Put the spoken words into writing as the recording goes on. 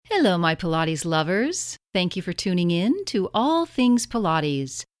Hello, my Pilates lovers. Thank you for tuning in to All Things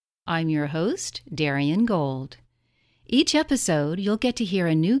Pilates. I'm your host, Darian Gold. Each episode, you'll get to hear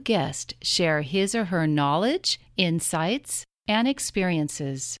a new guest share his or her knowledge, insights, and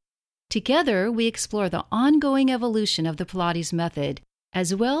experiences. Together, we explore the ongoing evolution of the Pilates method,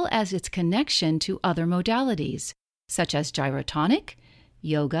 as well as its connection to other modalities, such as gyrotonic,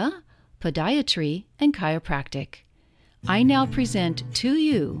 yoga, podiatry, and chiropractic. I now present to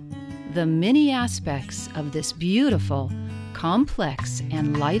you the many aspects of this beautiful, complex,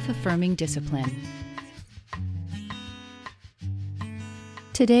 and life-affirming discipline.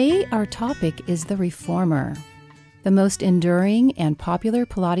 Today, our topic is the Reformer, the most enduring and popular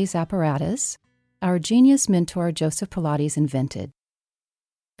Pilates apparatus our genius mentor Joseph Pilates invented.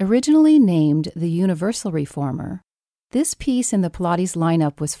 Originally named the Universal Reformer, this piece in the Pilates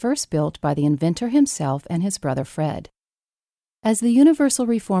lineup was first built by the inventor himself and his brother Fred. As the Universal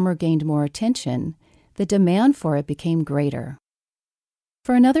Reformer gained more attention, the demand for it became greater.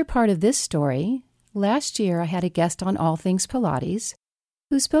 For another part of this story, last year I had a guest on All Things Pilates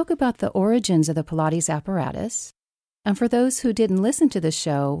who spoke about the origins of the Pilates apparatus, and for those who didn't listen to the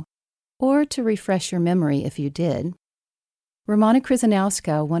show, or to refresh your memory if you did, Romana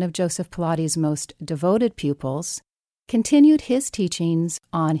Kryzanowska, one of Joseph Pilates' most devoted pupils, continued his teachings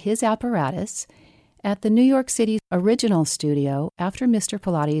on his apparatus at the New York City original studio after Mr.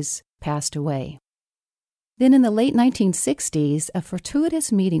 Pilates passed away. Then in the late 1960s, a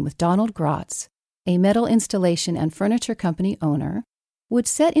fortuitous meeting with Donald Gratz, a metal installation and furniture company owner, would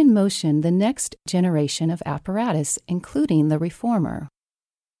set in motion the next generation of apparatus, including the Reformer.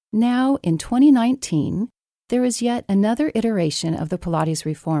 Now, in 2019, there is yet another iteration of the Pilates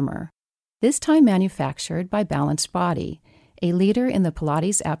Reformer, this time manufactured by Balanced Body, a leader in the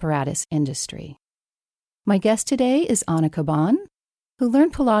Pilates apparatus industry. My guest today is Anna Caban, who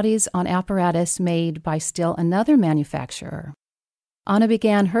learned Pilates on apparatus made by still another manufacturer. Anna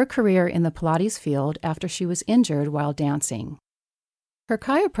began her career in the Pilates field after she was injured while dancing. Her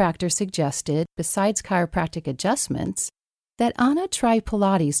chiropractor suggested, besides chiropractic adjustments, that Anna try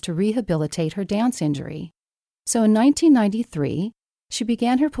Pilates to rehabilitate her dance injury. So in 1993, she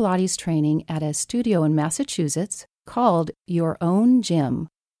began her Pilates training at a studio in Massachusetts called Your Own Gym,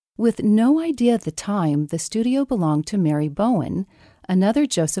 with no idea at the time the studio belonged to Mary Bowen, another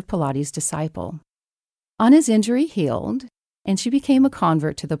Joseph Pilates disciple. Anna's injury healed, and she became a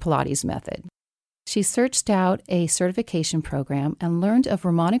convert to the Pilates method. She searched out a certification program and learned of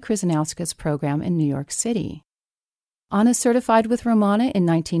Romana Kryzanowska's program in New York City. Anna certified with Romana in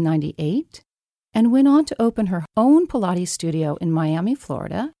 1998 and went on to open her own Pilates studio in Miami,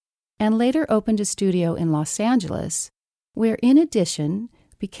 Florida, and later opened a studio in Los Angeles, where in addition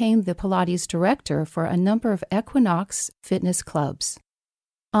became the Pilates director for a number of Equinox fitness clubs.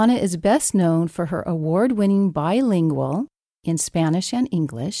 Anna is best known for her award-winning bilingual, in Spanish and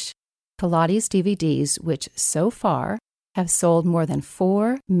English, Pilates DVDs, which so far have sold more than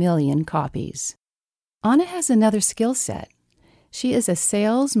 4 million copies. Anna has another skill set. She is a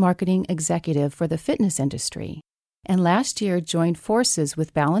sales marketing executive for the fitness industry, and last year joined forces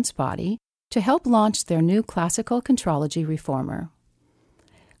with Balanced Body to help launch their new classical contrology Reformer.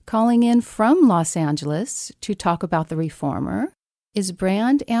 Calling in from Los Angeles to talk about the Reformer is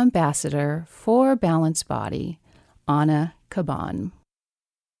brand ambassador for Balanced Body, Anna Caban.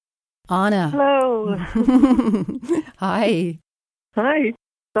 Anna. Hello. Hi. Hi.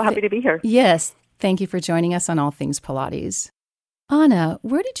 So happy to be here. Yes. Thank you for joining us on All Things Pilates. Anna,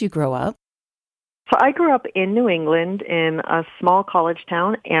 where did you grow up? So I grew up in New England in a small college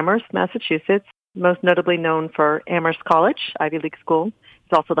town, Amherst, Massachusetts, most notably known for Amherst College, Ivy League school.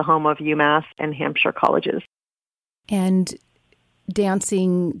 It's also the home of UMass and Hampshire colleges. And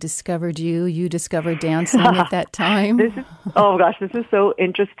dancing discovered you. You discovered dancing at that time. This is so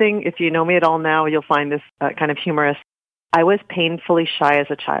interesting. If you know me at all now, you'll find this kind of humorous. I was painfully shy as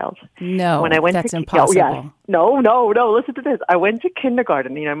a child. No, when I went that's to, impossible. Oh, yes. No, listen to this. I went to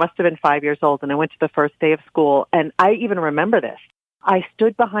kindergarten. I must have been 5 years old, and I went to the first day of school, and I even remember this. I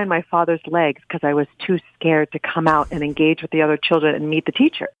stood behind my father's legs because I was too scared to come out and engage with the other children and meet the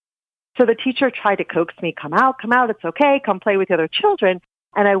teacher. So the teacher tried to coax me, come out, it's okay, come play with the other children,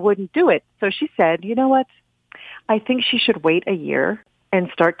 and I wouldn't do it. So she said, you know what, I think she should wait a year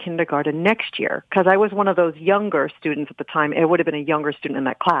and start kindergarten next year, because I was one of those younger students at the time. I would have been a younger student in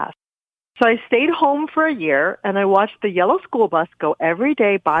that class. So I stayed home for a year, and I watched the yellow school bus go every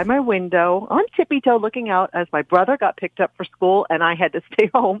day by my window on tippy-toe looking out as my brother got picked up for school, and I had to stay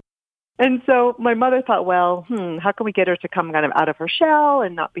home. And so my mother thought, well, how can we get her to come kind of out of her shell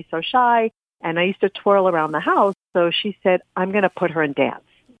and not be so shy? And I used to twirl around the house. So she said, I'm going to put her in dance.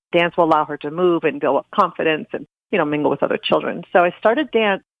 dance will allow her to move and build up confidence and, mingle with other children. So I started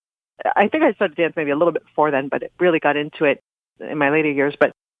dance. I think I started dance maybe a little bit before then, but it really got into it in my later years.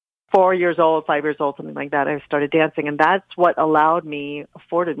 But 4 years old, 5 years old, something like that, I started dancing. And that's what taught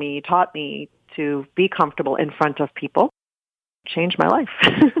me to be comfortable in front of people, changed my life.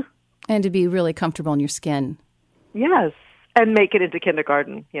 And to be really comfortable in your skin. Yes. And make it into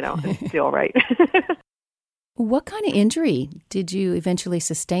kindergarten, and feel right. What kind of injury did you eventually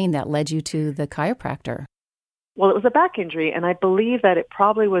sustain that led you to the chiropractor? Well, it was a back injury, and I believe that it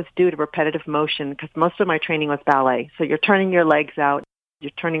probably was due to repetitive motion because most of my training was ballet. So you're turning your legs out,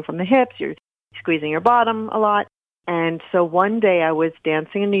 you're turning from the hips, you're squeezing your bottom a lot. And so one day I was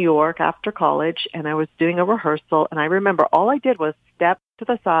dancing in New York after college, and I was doing a rehearsal, and I remember all I did was step to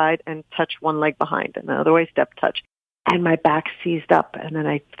the side and touch one leg behind, and another way step, touch. And my back seized up, and then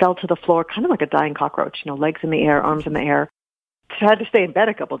I fell to the floor kind of like a dying cockroach, legs in the air, arms in the air. So I had to stay in bed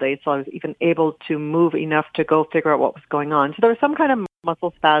a couple of days so I was even able to move enough to go figure out what was going on. So there was some kind of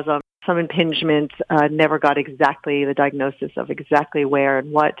muscle spasm, some impingement, never got exactly the diagnosis of exactly where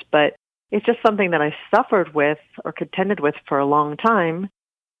and what, but it's just something that I suffered with or contended with for a long time.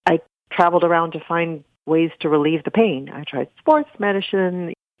 I traveled around to find ways to relieve the pain. I tried sports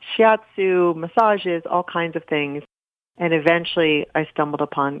medicine, shiatsu, massages, all kinds of things. And eventually I stumbled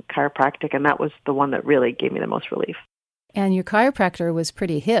upon chiropractic, and that was the one that really gave me the most relief. And your chiropractor was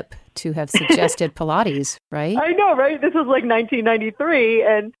pretty hip to have suggested Pilates, right? I know, right? This was like 1993,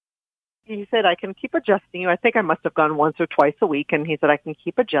 and he said, I can keep adjusting you. I think I must have gone once or twice a week, and he said, I can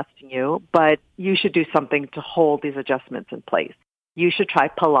keep adjusting you, but you should do something to hold these adjustments in place. You should try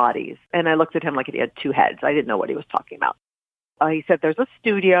Pilates. And I looked at him like he had two heads. I didn't know what he was talking about. He said, there's a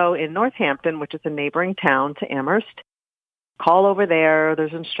studio in Northampton, which is a neighboring town to Amherst. Call over there.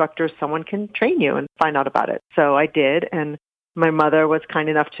 There's instructors. Someone can train you and find out about it. So I did. And my mother was kind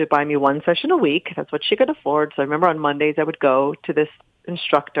enough to buy me one session a week. That's what she could afford. So I remember on Mondays I would go to this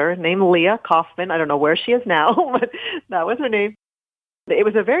instructor named Leah Kaufman. I don't know where she is now, but that was her name. It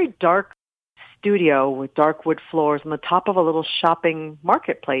was a very dark studio with dark wood floors on the top of a little shopping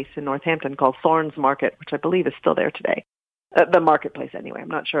marketplace in Northampton called Thorns Market, which I believe is still there today. The marketplace anyway. I'm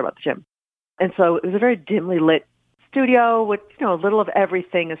not sure about the gym. And so it was a very dimly lit studio with, a little of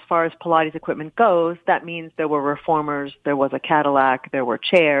everything as far as Pilates equipment goes. That means there were reformers, there was a Cadillac, there were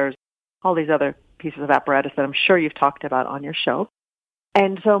chairs, all these other pieces of apparatus that I'm sure you've talked about on your show.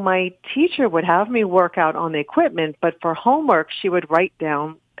 And so my teacher would have me work out on the equipment, but for homework, she would write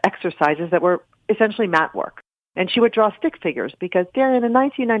down exercises that were essentially mat work. And she would draw stick figures because, Darian, in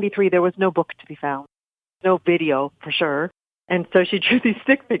 1993, there was no book to be found, no video for sure. And so she drew these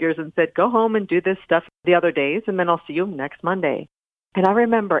stick figures and said, go home and do this stuff the other days, and then I'll see you next Monday. And I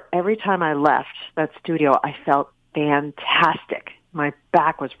remember every time I left that studio, I felt fantastic. My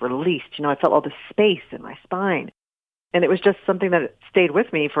back was released. I felt all the space in my spine. And it was just something that stayed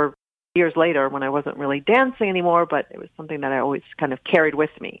with me for years later when I wasn't really dancing anymore, but it was something that I always kind of carried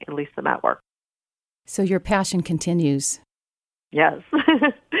with me, at least the mat work. So your passion continues. Yes,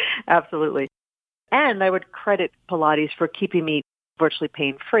 absolutely. And I would credit Pilates for keeping me virtually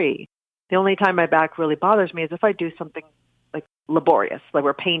pain-free. The only time my back really bothers me is if I do something like laborious, like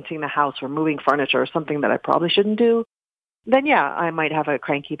we're painting the house or moving furniture or something that I probably shouldn't do. Then, yeah, I might have a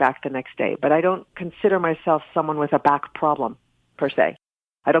cranky back the next day. But I don't consider myself someone with a back problem, per se.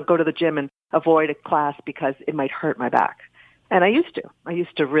 I don't go to the gym and avoid a class because it might hurt my back. And I used to. I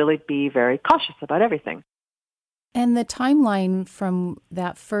used to really be very cautious about everything. And the timeline from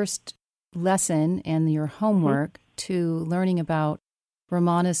that first lesson and your homework to learning about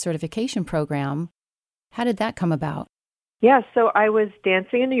Romana's certification program, how did that come about? Yeah, so I was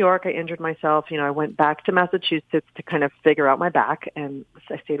dancing in New York. I injured myself. I went back to Massachusetts to kind of figure out my back, and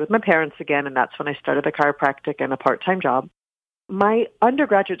I stayed with my parents again, and that's when I started the chiropractic and a part-time job. My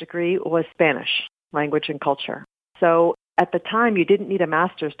undergraduate degree was Spanish, language and culture. So at the time, you didn't need a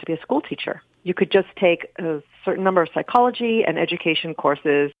master's to be a school teacher. You could just take a certain number of psychology and education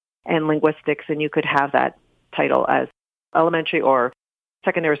courses and linguistics, and you could have that title as elementary or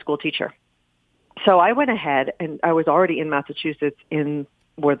secondary school teacher. So I went ahead, and I was already in Massachusetts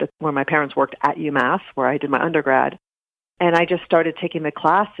where my parents worked at UMass, where I did my undergrad. And I just started taking the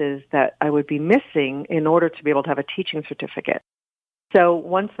classes that I would be missing in order to be able to have a teaching certificate. So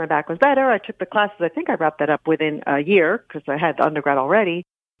once my back was better, I took the classes. I think I wrapped that up within a year because I had the undergrad already.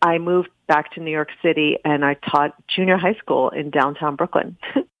 I moved back to New York City, and I taught junior high school in downtown Brooklyn.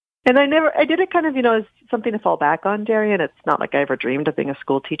 And I did it kind of, as something to fall back on, Darian. It's not like I ever dreamed of being a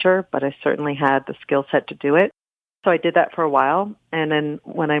school teacher, but I certainly had the skill set to do it. So I did that for a while. And then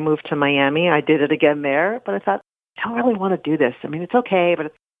when I moved to Miami, I did it again there. But I thought, I don't really want to do this. I mean, it's okay,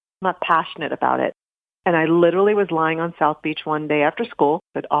 but not passionate about it. And I literally was lying on South Beach one day after school.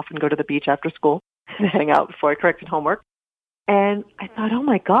 I'd often go to the beach after school and hang out before I corrected homework. And I thought, oh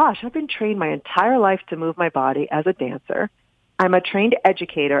my gosh, I've been trained my entire life to move my body as a dancer. I'm a trained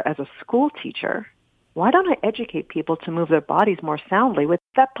educator as a school teacher. Why don't I educate people to move their bodies more soundly with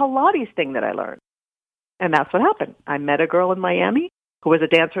that Pilates thing that I learned? And that's what happened. I met a girl in Miami who was a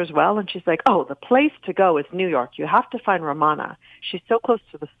dancer as well, and she's like, oh, the place to go is New York. You have to find Romana. She's so close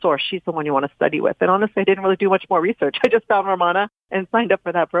to the source. She's the one you want to study with. And honestly, I didn't really do much more research. I just found Romana and signed up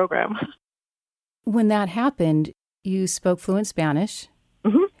for that program. When that happened, you spoke fluent Spanish,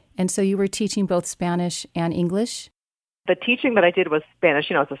 and so you were teaching both Spanish and English? The teaching that I did was Spanish.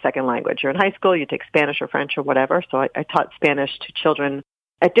 You know, it's a second language. You're in high school, you take Spanish or French or whatever. So I taught Spanish to children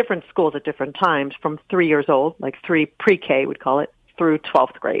at different schools at different times from 3 years old, like pre-K, we'd call it, through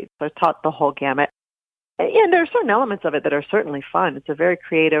 12th grade. So I taught the whole gamut. And there are certain elements of it that are certainly fun. It's a very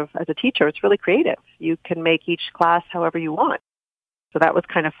creative, as a teacher, it's really creative. You can make each class however you want. So that was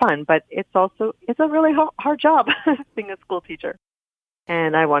kind of fun, but it's a really hard job being a school teacher.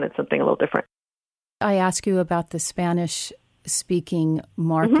 And I wanted something a little different. I asked you about the Spanish-speaking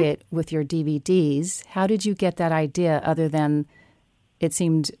market with your DVDs. How did you get that idea other than it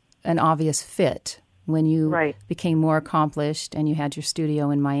seemed an obvious fit when you became more accomplished and you had your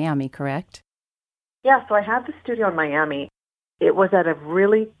studio in Miami, correct? Yeah, so I had the studio in Miami. It was at a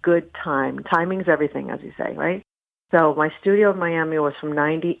really good time. Timing's everything, as you say, right? So my studio in Miami was from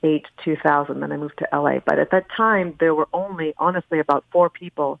 98 to 2000. Then I moved to LA. But at that time, there were only, honestly, about 4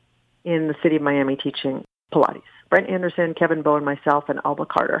 people in the city of Miami teaching Pilates. Brent Anderson, Kevin Bowen, myself, and Alba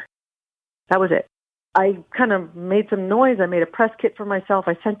Carter. That was it. I kind of made some noise. I made a press kit for myself.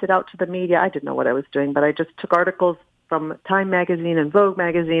 I sent it out to the media. I didn't know what I was doing, but I just took articles from Time Magazine and Vogue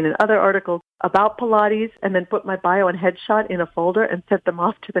Magazine and other articles about Pilates and then put my bio and headshot in a folder and sent them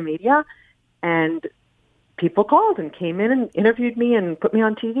off to the media. And people called and came in and interviewed me and put me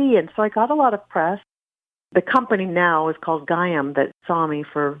on TV. And so I got a lot of press. The company now is called Gaiam that saw me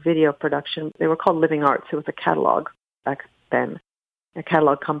for video production. They were called Living Arts. It was a catalog back then, a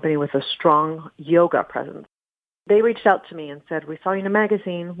catalog company with a strong yoga presence. They reached out to me and said, we saw you in a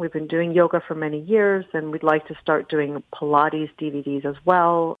magazine. We've been doing yoga for many years, and we'd like to start doing Pilates DVDs as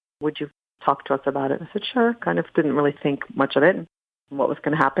well. Would you talk to us about it? I said, sure. Kind of didn't really think much of it and what was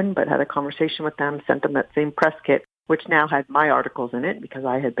going to happen, but had a conversation with them, sent them that same press kit, which now had my articles in it because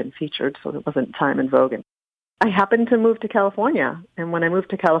I had been featured, so it wasn't Time and Vogue. And I happened to move to California, and when I moved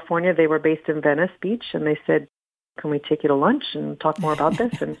to California, they were based in Venice Beach, and they said, can we take you to lunch and talk more about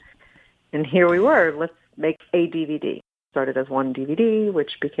this? And here we were. Let's make a DVD. Started as one DVD,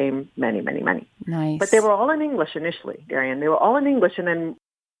 which became many, many, many. Nice. But they were all in English initially, Darian. They were all in English, and then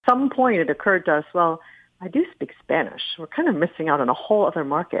some point it occurred to us, well, I do speak Spanish. We're kind of missing out on a whole other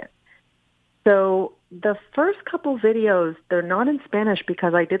market. So the first couple videos, they're not in Spanish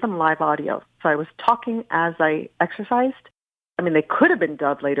because I did them live audio. So I was talking as I exercised. I mean, they could have been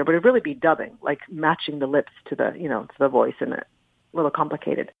dubbed later, but it'd really be dubbing, like matching the lips to the, to the voice, and a little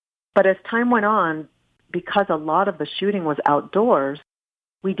complicated. But as time went on, because a lot of the shooting was outdoors,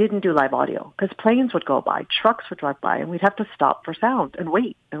 we didn't do live audio because planes would go by, trucks would drive by, and we'd have to stop for sound and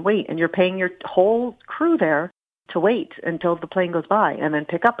wait and wait. And you're paying your whole crew there to wait until the plane goes by and then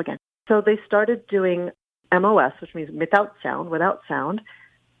pick up again. So they started doing MOS, which means without sound.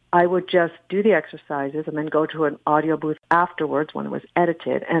 I would just do the exercises and then go to an audio booth afterwards when it was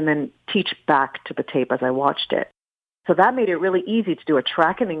edited and then teach back to the tape as I watched it. So that made it really easy to do a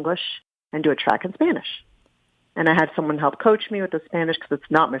track in English and do a track in Spanish. And I had someone help coach me with the Spanish because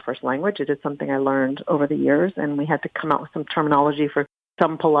it's not my first language. It is something I learned over the years, and we had to come out with some terminology for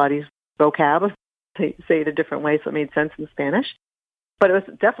some Pilates vocab to say it a different way so it made sense in Spanish. But it was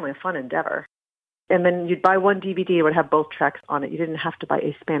definitely a fun endeavor. And then you'd buy one DVD, it would have both tracks on it. You didn't have to buy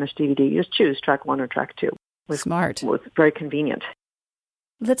a Spanish DVD. You just choose track 1 or track 2. Smart. It was very convenient.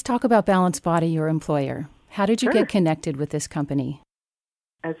 Let's talk about Balance Body, your employer. How did you Sure. get connected with this company?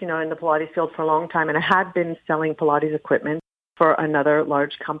 As you know, in the Pilates field for a long time, and I had been selling Pilates equipment for another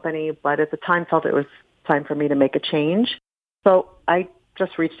large company, but at the time felt it was time for me to make a change. So I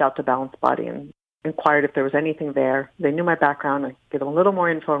just reached out to Balance Body and inquired if there was anything there. They knew my background. I gave them a little more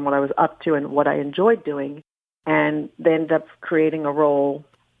info on what I was up to and what I enjoyed doing. And they ended up creating a role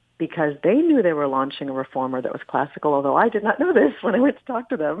because they knew they were launching a reformer that was classical, although I did not know this when I went to talk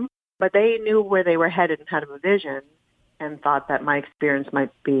to them. But they knew where they were headed and had a vision and thought that my experience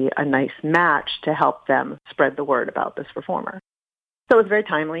might be a nice match to help them spread the word about this reformer. So it was very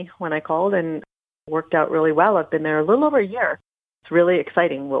timely when I called and worked out really well. I've been there a little over a year. It's really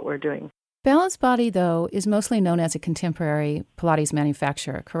exciting what we're doing. Balance Body, though, is mostly known as a contemporary Pilates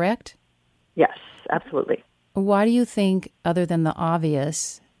manufacturer, correct? Yes, absolutely. Why do you think, other than the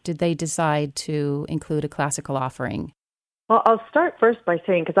obvious, did they decide to include a classical offering? Well, I'll start first by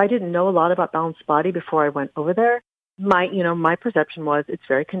saying, because I didn't know a lot about Balance Body before I went over there, my perception was it's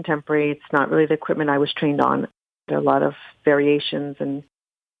very contemporary. It's not really the equipment I was trained on. There are a lot of variations, and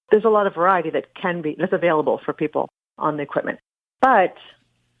there's a lot of variety that's available for people on the equipment. But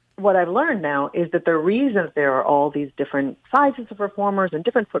what I've learned now is that the reason there are all these different sizes of reformers and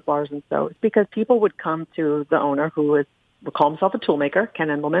different foot bars and so is because people would come to the owner who would call himself a toolmaker, Ken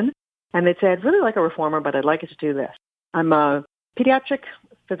Endelman, and they'd say, I'd really like a reformer, but I'd like it to do this. I'm a pediatric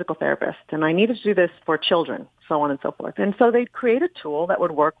physical therapist, and I needed to do this for children, so on and so forth. And so they'd create a tool that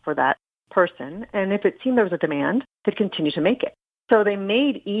would work for that person, and if it seemed there was a demand, they'd continue to make it. So they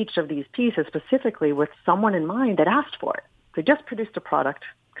made each of these pieces specifically with someone in mind that asked for it. They just produced a product,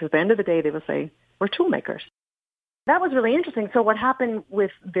 because at the end of the day, they would say, we're tool makers. That was really interesting. So what happened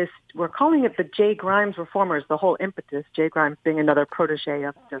with this, we're calling it the Jay Grimes Reformers, the whole impetus, Jay Grimes being another protege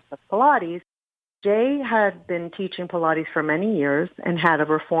of Joseph Pilates. Jay had been teaching Pilates for many years and had a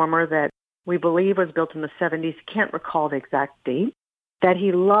reformer that we believe was built in the 70s, can't recall the exact date, that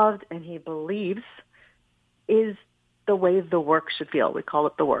he loved and he believes is the way the work should feel. We call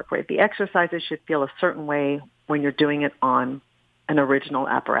it the work, right? The exercises should feel a certain way when you're doing it on an original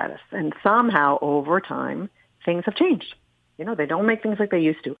apparatus. And somehow over time, things have changed. They don't make things like they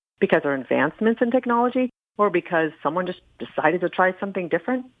used to because of advancements in technology or because someone just decided to try something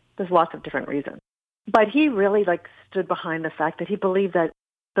different. There's lots of different reasons. But he really stood behind the fact that he believed that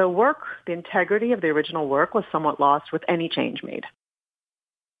the work, the integrity of the original work was somewhat lost with any change made.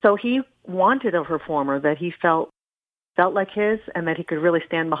 So he wanted a reformer that he felt like his and that he could really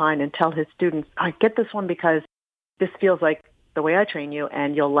stand behind and tell his students, I get this one because this feels like the way I train you,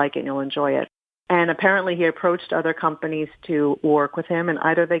 and you'll like it and you'll enjoy it. And apparently he approached other companies to work with him, and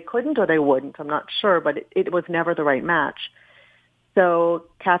either they couldn't or they wouldn't. I'm not sure, but it was never the right match. So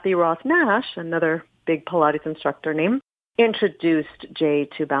Kathy Roth Nash, another big Pilates instructor name, introduced Jay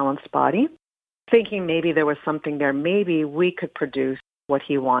to Balance Body, thinking maybe there was something there. Maybe we could produce what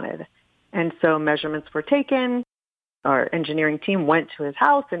he wanted. And so measurements were taken. Our engineering team went to his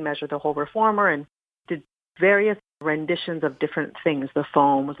house and measured the whole reformer and did various renditions of different things. The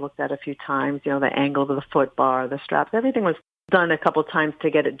foam was looked at a few times, the angle of the foot bar, the straps, everything was done a couple times to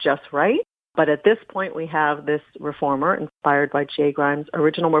get it just right. But at this point, we have this reformer inspired by Jay Grimes'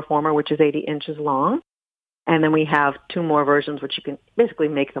 original reformer, which is 80 inches long. And then we have two more versions, which you can basically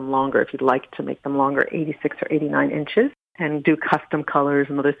make them longer if you'd like to make them longer, 86 or 89 inches, and do custom colors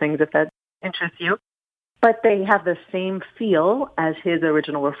and other things if that interests you. But they have the same feel as his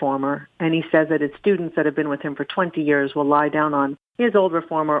original reformer. And he says that his students that have been with him for 20 years will lie down on his old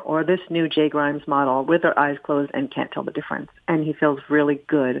reformer or this new Jay Grimes model with their eyes closed and can't tell the difference. And he feels really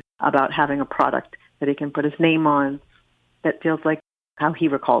good about having a product that he can put his name on that feels like how he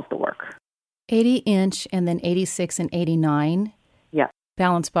recalls the work. 80-inch and then 86 and 89. Yeah.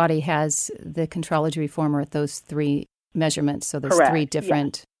 Balance Body has the Contrology reformer at those three measurements. So there's Correct. three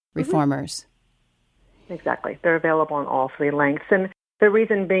different reformers. Mm-hmm. Exactly. They're available on all three lengths. And the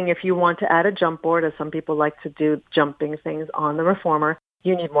reason being, if you want to add a jump board, as some people like to do jumping things on the reformer,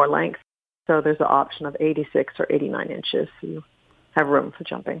 you need more length. So there's the option of 86 or 89 inches. So you have room for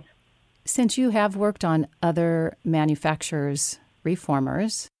jumping. Since you have worked on other manufacturers'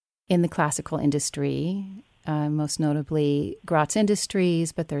 reformers in the classical industry, most notably Gratz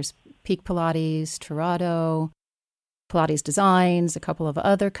Industries, but there's Peak Pilates, Torado, Pilates Designs, a couple of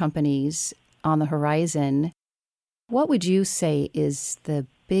other companies on the horizon. What would you say is the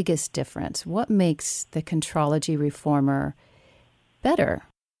biggest difference? What makes the Contrology reformer better?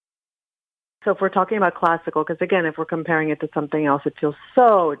 So if we're talking about classical, because again, if we're comparing it to something else, it feels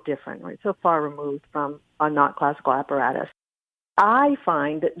so different, right? So far removed from a not classical apparatus. I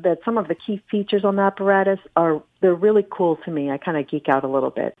find that some of the key features on the apparatus they're really cool to me. I kind of geek out a little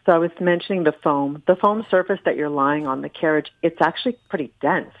bit. So I was mentioning the foam. The foam surface that you're lying on, the carriage, it's actually pretty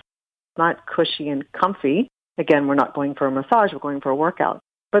dense. It's not cushy and comfy. Again, we're not going for a massage, we're going for a workout.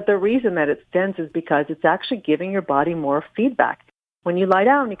 But the reason that it's dense is because it's actually giving your body more feedback. When you lie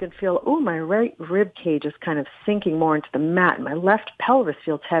down, you can feel, my right rib cage is kind of sinking more into the mat. And my left pelvis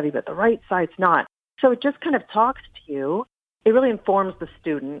feels heavy, but the right side's not. So it just kind of talks to you. It really informs the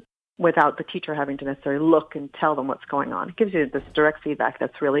student without the teacher having to necessarily look and tell them what's going on. It gives you this direct feedback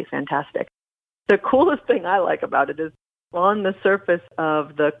that's really fantastic. The coolest thing I like about it is on the surface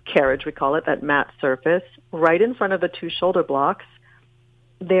of the carriage, we call it, that mat surface, right in front of the two shoulder blocks,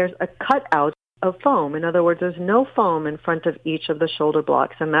 there's a cutout of foam. In other words, there's no foam in front of each of the shoulder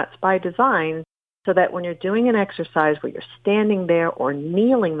blocks, and that's by design so that when you're doing an exercise where you're standing there or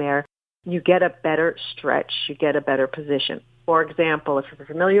kneeling there, you get a better stretch, you get a better position. For example, if you're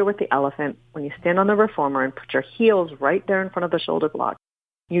familiar with the elephant, when you stand on the reformer and put your heels right there in front of the shoulder block,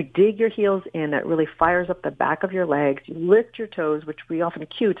 you dig your heels in, that really fires up the back of your legs. You lift your toes, which we often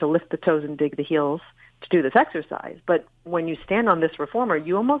cue to lift the toes and dig the heels to do this exercise. But when you stand on this reformer,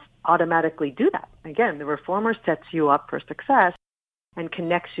 you almost automatically do that. Again, the reformer sets you up for success and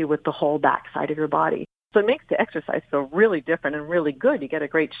connects you with the whole back side of your body. So it makes the exercise feel really different and really good. You get a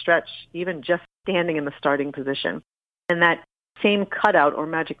great stretch, even just standing in the starting position. And that same cutout, or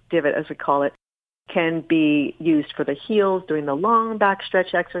magic divot as we call it, can be used for the heels doing the long back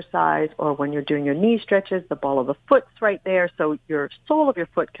stretch exercise, or when you're doing your knee stretches, the ball of the foot's right there. So your sole of your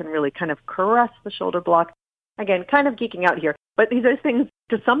foot can really kind of caress the shoulder block. Again, kind of geeking out here. But these are things,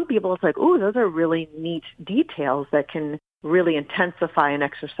 to some people, it's like, ooh, those are really neat details that can really intensify an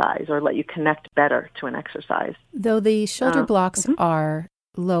exercise or let you connect better to an exercise. Though the shoulder blocks are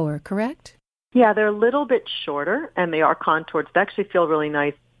lower, correct? Yeah, they're a little bit shorter, and they are contoured. They actually feel really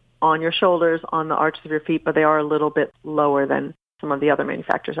nice on your shoulders, on the arches of your feet, but they are a little bit lower than some of the other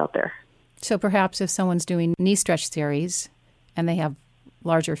manufacturers out there. So perhaps if someone's doing knee stretch series and they have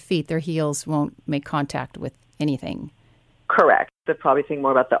larger feet, their heels won't make contact with anything. Correct. They're probably thinking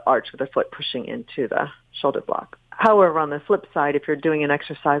more about the arch of the foot pushing into the shoulder block. However, on the flip side, if you're doing an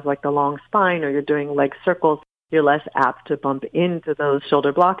exercise like the long spine or you're doing leg circles, you're less apt to bump into those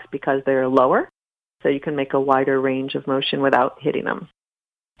shoulder blocks because they're lower, so you can make a wider range of motion without hitting them.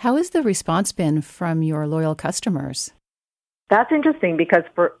 How has the response been from your loyal customers? That's interesting because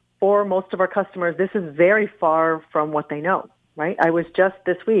for most of our customers, this is very far from what they know, right? I was just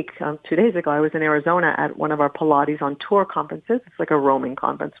this week, 2 days ago, I was in Arizona at one of our Pilates on Tour conferences. It's like a roaming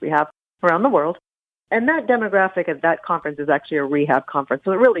conference we have around the world. And that demographic at that conference is actually a rehab conference,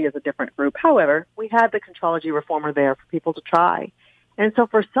 so it really is a different group. However, we had the Contrology Reformer there for people to try. And so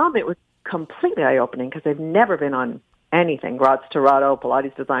for some, it was completely eye-opening because they've never been on anything, Graz Torado,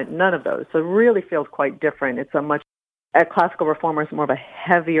 Pilates Design, none of those. So it really feels quite different. It's a classical reformer is more of a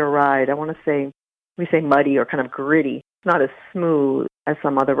heavier ride. I want to say, we say muddy or kind of gritty. It's not as smooth as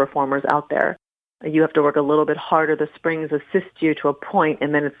some other reformers out there. You have to work a little bit harder. The springs assist you to a point,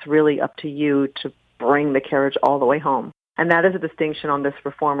 and then it's really up to you to bring the carriage all the way home. And that is a distinction on this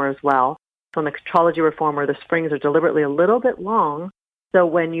reformer as well. So on the Contrology Reformer, the springs are deliberately a little bit long. So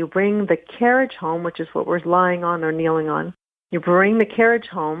when you bring the carriage home, which is what we're lying on or kneeling on, you bring the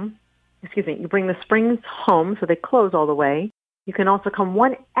you bring the springs home so they close all the way. You can also come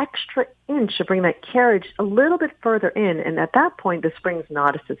 1 extra inch to bring that carriage a little bit further in, and at that point, the spring's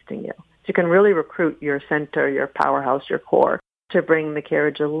not assisting you. So you can really recruit your center, your powerhouse, your core to bring the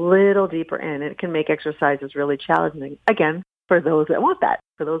carriage a little deeper in. It can make exercises really challenging, again, for those that want that,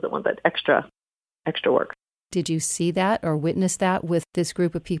 extra work. Did you see that or witness that with this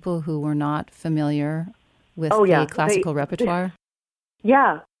group of people who were not familiar with the classical repertoire?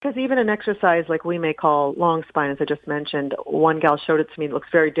 Yeah, because even an exercise like we may call long spine, as I just mentioned, one gal showed it to me. It looks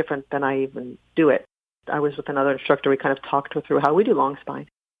very different than I even do it. I was with another instructor. We kind of talked her through how we do long spine.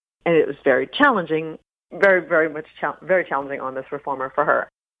 And it was very challenging, very, very very challenging on this reformer for her.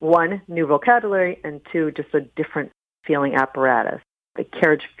 1, new vocabulary, and 2, just a different feeling apparatus. The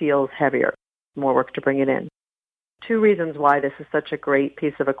carriage feels heavier, more work to bring it in. 2 reasons why this is such a great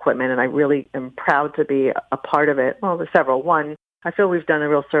piece of equipment, and I really am proud to be a part of it. Well, there's several. 1, I feel we've done a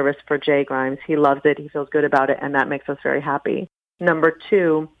real service for Jay Grimes. He loves it. He feels good about it, and that makes us very happy. Number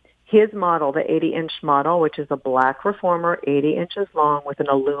 2, his model, the 80-inch model, which is a black reformer, 80 inches long with an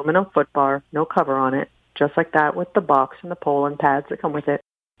aluminum foot bar, no cover on it, just like that with the box and the pole and pads that come with it,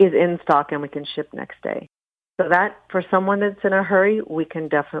 is in stock and we can ship next day. So that, for someone that's in a hurry, we can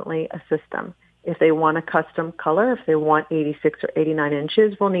definitely assist them. If they want a custom color, if they want 86 or 89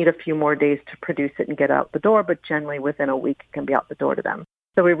 inches, we'll need a few more days to produce it and get it out the door, but generally within a week it can be out the door to them.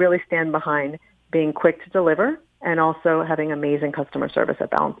 So we really stand behind being quick to deliver and also having amazing customer service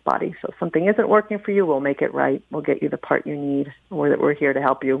at Balanced Body. So if something isn't working for you, we'll make it right. We'll get you the part you need. We're here to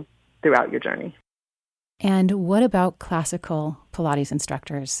help you throughout your journey. And what about classical Pilates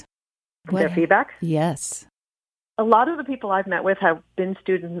instructors? Their feedback? Yes. A lot of the people I've met with have been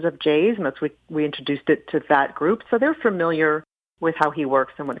students of Jay's, and that's we introduced it to that group. So they're familiar with how he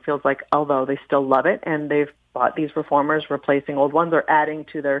works and what it feels like, although they still love it. And they've bought these reformers, replacing old ones or adding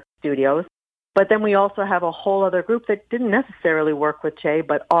to their studios. But then we also have a whole other group that didn't necessarily work with Jay,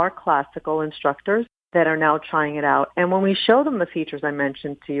 but are classical instructors that are now trying it out. And when we show them the features I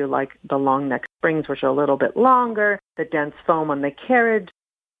mentioned to you, like the long neck springs, which are a little bit longer, the dense foam on the carriage,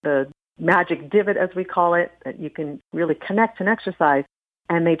 the magic divot, as we call it, that you can really connect and exercise.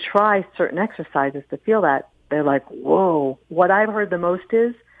 And they try certain exercises to feel that. They're like, whoa. What I've heard the most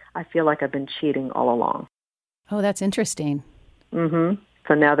is, I feel like I've been cheating all along. Oh, that's interesting. Mm-hmm.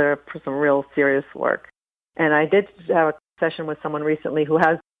 So now they're for some real serious work. And I did have a session with someone recently who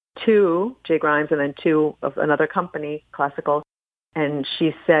has 2 J. Grimes and then 2 of another company, Classical. And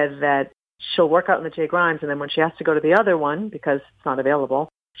she said that she'll work out in the J. Grimes, and then when she has to go to the other one, because it's not available,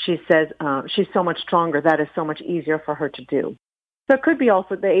 she says she's so much stronger. That is so much easier for her to do. So it could be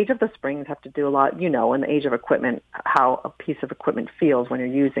also the age of the springs have to do a lot, and the age of equipment, how a piece of equipment feels when you're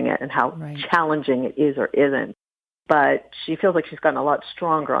using it and how challenging it is or isn't. But she feels like she's gotten a lot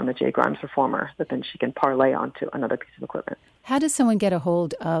stronger on the J. Grimes Reformer that then she can parlay onto another piece of equipment. How does someone get a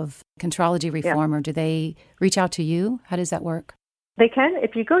hold of Contrology Reformer? Yeah. Do they reach out to you? How does that work? They can.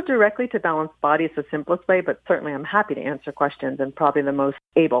 If you go directly to Balanced Body, it's the simplest way, but certainly I'm happy to answer questions and probably the most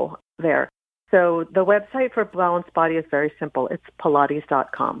able there. So the website for Balanced Body is very simple. It's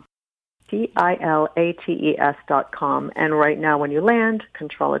Pilates.com. Pilates.com. And right now when you land,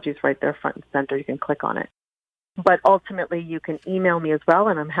 Contrology is right there front and center. You can click on it. But ultimately, you can email me as well,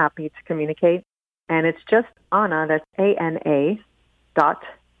 and I'm happy to communicate. And it's just Anna, that's ANA.Caban,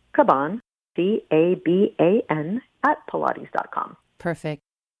 CABAN, @Pilates.com. Perfect.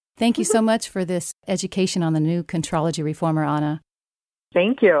 Thank you so much for this education on the new Contrology Reformer, Anna.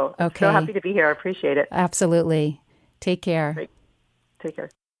 Thank you. Okay. So happy to be here. I appreciate it. Absolutely. Take care. Great. Take care.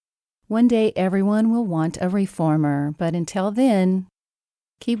 One day, everyone will want a reformer, but until then,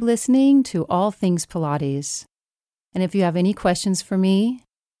 keep listening to All Things Pilates. And if you have any questions for me,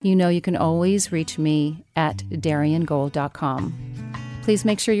 you can always reach me at DarianGold.com. Please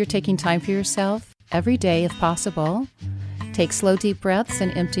make sure you're taking time for yourself every day if possible. Take slow, deep breaths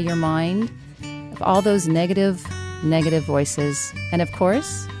and empty your mind of all those negative voices. And of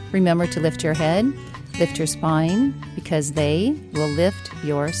course, remember to lift your head, lift your spine, because they will lift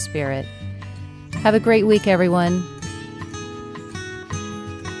your spirit. Have a great week, everyone.